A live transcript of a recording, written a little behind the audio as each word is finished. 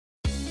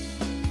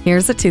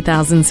Here's a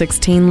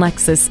 2016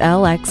 Lexus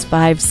LX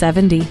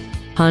 570.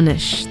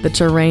 Punish the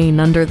terrain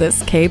under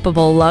this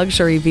capable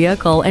luxury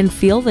vehicle and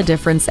feel the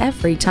difference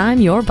every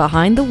time you're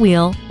behind the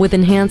wheel with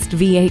enhanced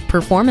V8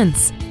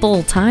 performance,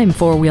 full-time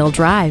four-wheel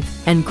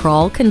drive, and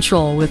crawl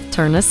control with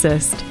turn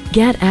assist.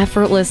 Get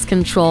effortless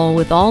control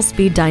with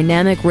all-speed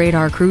dynamic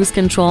radar cruise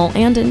control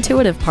and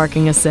intuitive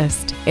parking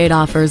assist. It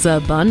offers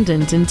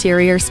abundant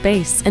interior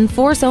space and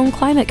 4-zone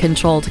climate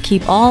control to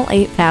keep all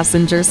 8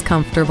 passengers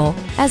comfortable,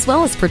 as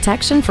well as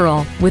protection for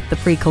all with the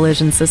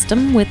pre-collision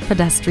system with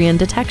pedestrian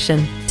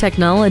detection.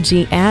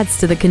 Technology adds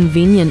to the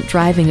convenient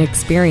driving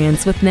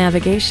experience with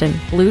navigation,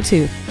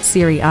 Bluetooth,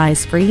 Siri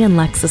Eyes Free, and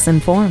Lexus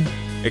Inform.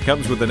 It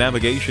comes with a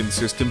navigation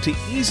system to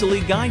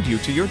easily guide you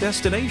to your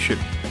destination.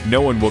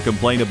 No one will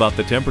complain about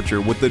the temperature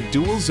with the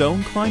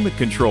dual-zone climate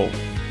control.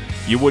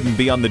 You wouldn't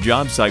be on the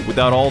job site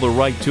without all the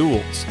right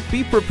tools.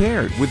 Be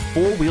prepared with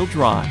four-wheel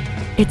drive.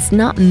 It's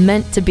not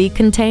meant to be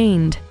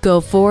contained. Go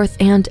forth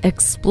and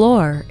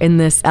explore in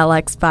this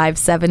LX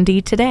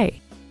 570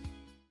 today.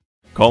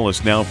 Call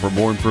us now for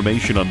more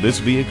information on this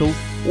vehicle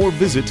or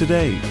visit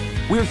today.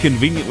 We're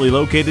conveniently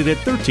located at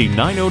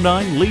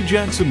 13909 Lee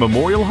Jackson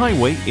Memorial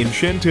Highway in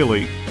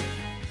Chantilly.